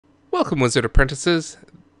Welcome, Wizard Apprentices.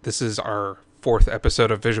 This is our fourth episode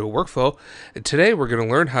of Visual Workflow, and today we're going to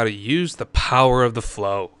learn how to use the power of the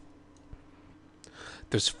flow.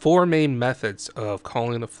 There's four main methods of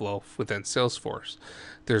calling the flow within Salesforce.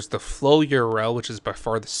 There's the flow URL, which is by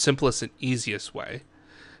far the simplest and easiest way.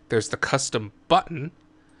 There's the custom button.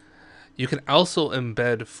 You can also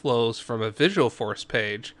embed flows from a Visualforce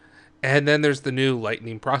page, and then there's the new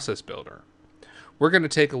Lightning Process Builder. We're going to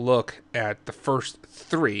take a look at the first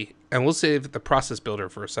three, and we'll save the process builder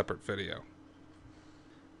for a separate video.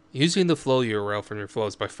 Using the flow URL from your flow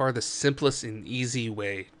is by far the simplest and easy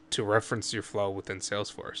way to reference your flow within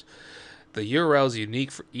Salesforce. The URL is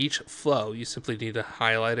unique for each flow. You simply need to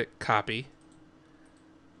highlight it, copy,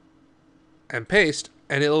 and paste,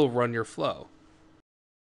 and it'll run your flow.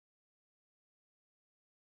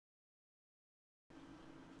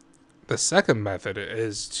 The second method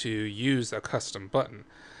is to use a custom button.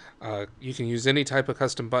 You can use any type of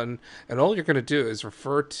custom button, and all you're going to do is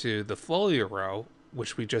refer to the flow URL,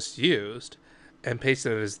 which we just used, and paste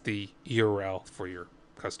it as the URL for your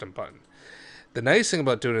custom button. The nice thing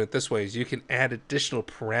about doing it this way is you can add additional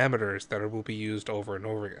parameters that will be used over and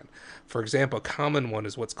over again. For example, a common one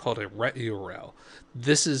is what's called a ret URL.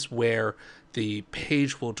 This is where the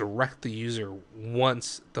page will direct the user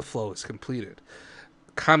once the flow is completed.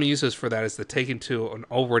 Common uses for that is the taking to an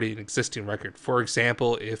already existing record. For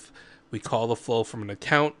example, if we call the flow from an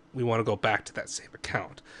account, we want to go back to that same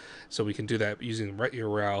account. So we can do that using ret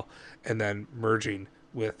URL and then merging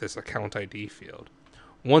with this account ID field.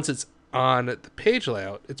 Once it's on the page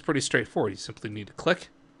layout, it's pretty straightforward. You simply need to click.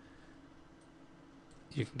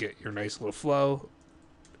 You can get your nice little flow.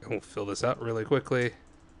 And we'll fill this out really quickly.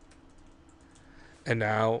 And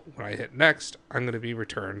now when I hit next, I'm going to be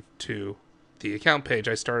returned to the account page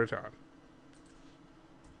I started on.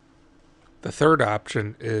 The third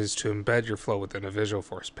option is to embed your flow within a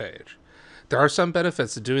Visualforce page. There are some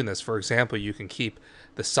benefits to doing this. For example, you can keep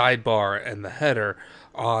the sidebar and the header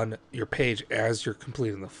on your page as you're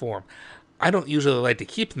completing the form. I don't usually like to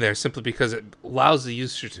keep them there simply because it allows the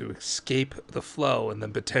user to escape the flow and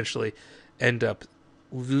then potentially end up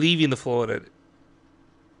leaving the flow at a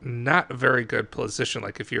not a very good position,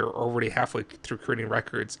 like if you're already halfway through creating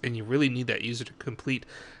records and you really need that user to complete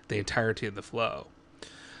the entirety of the flow.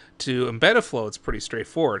 To embed a flow, it's pretty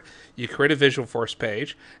straightforward. You create a Visualforce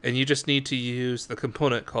page, and you just need to use the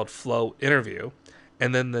component called flow interview,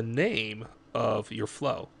 and then the name of your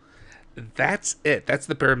flow. That's it. That's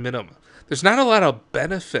the bare minimum. There's not a lot of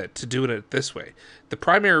benefit to doing it this way. The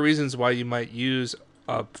primary reasons why you might use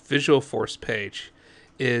a Visualforce page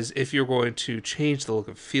is if you're going to change the look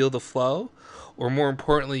and feel of the flow, or more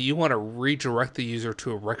importantly, you want to redirect the user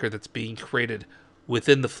to a record that's being created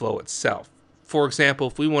within the flow itself. For example,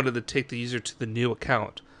 if we wanted to take the user to the new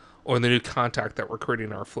account or the new contact that we're creating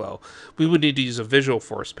in our flow, we would need to use a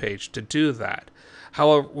Visualforce page to do that.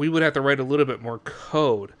 However, we would have to write a little bit more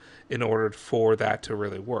code in order for that to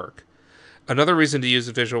really work. Another reason to use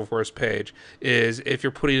a Visualforce page is if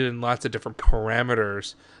you're putting in lots of different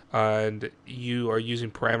parameters and you are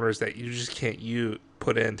using parameters that you just can't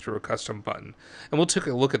put in through a custom button. And we'll take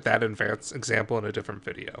a look at that advanced example in a different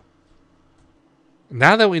video.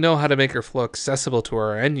 Now that we know how to make our flow accessible to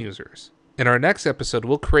our end users, in our next episode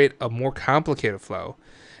we'll create a more complicated flow,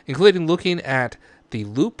 including looking at the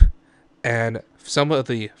loop and some of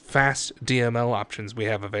the fast DML options we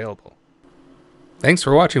have available. Thanks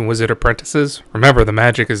for watching, Wizard Apprentices. Remember, the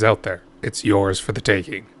magic is out there. It's yours for the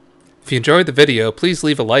taking. If you enjoyed the video, please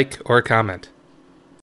leave a like or a comment.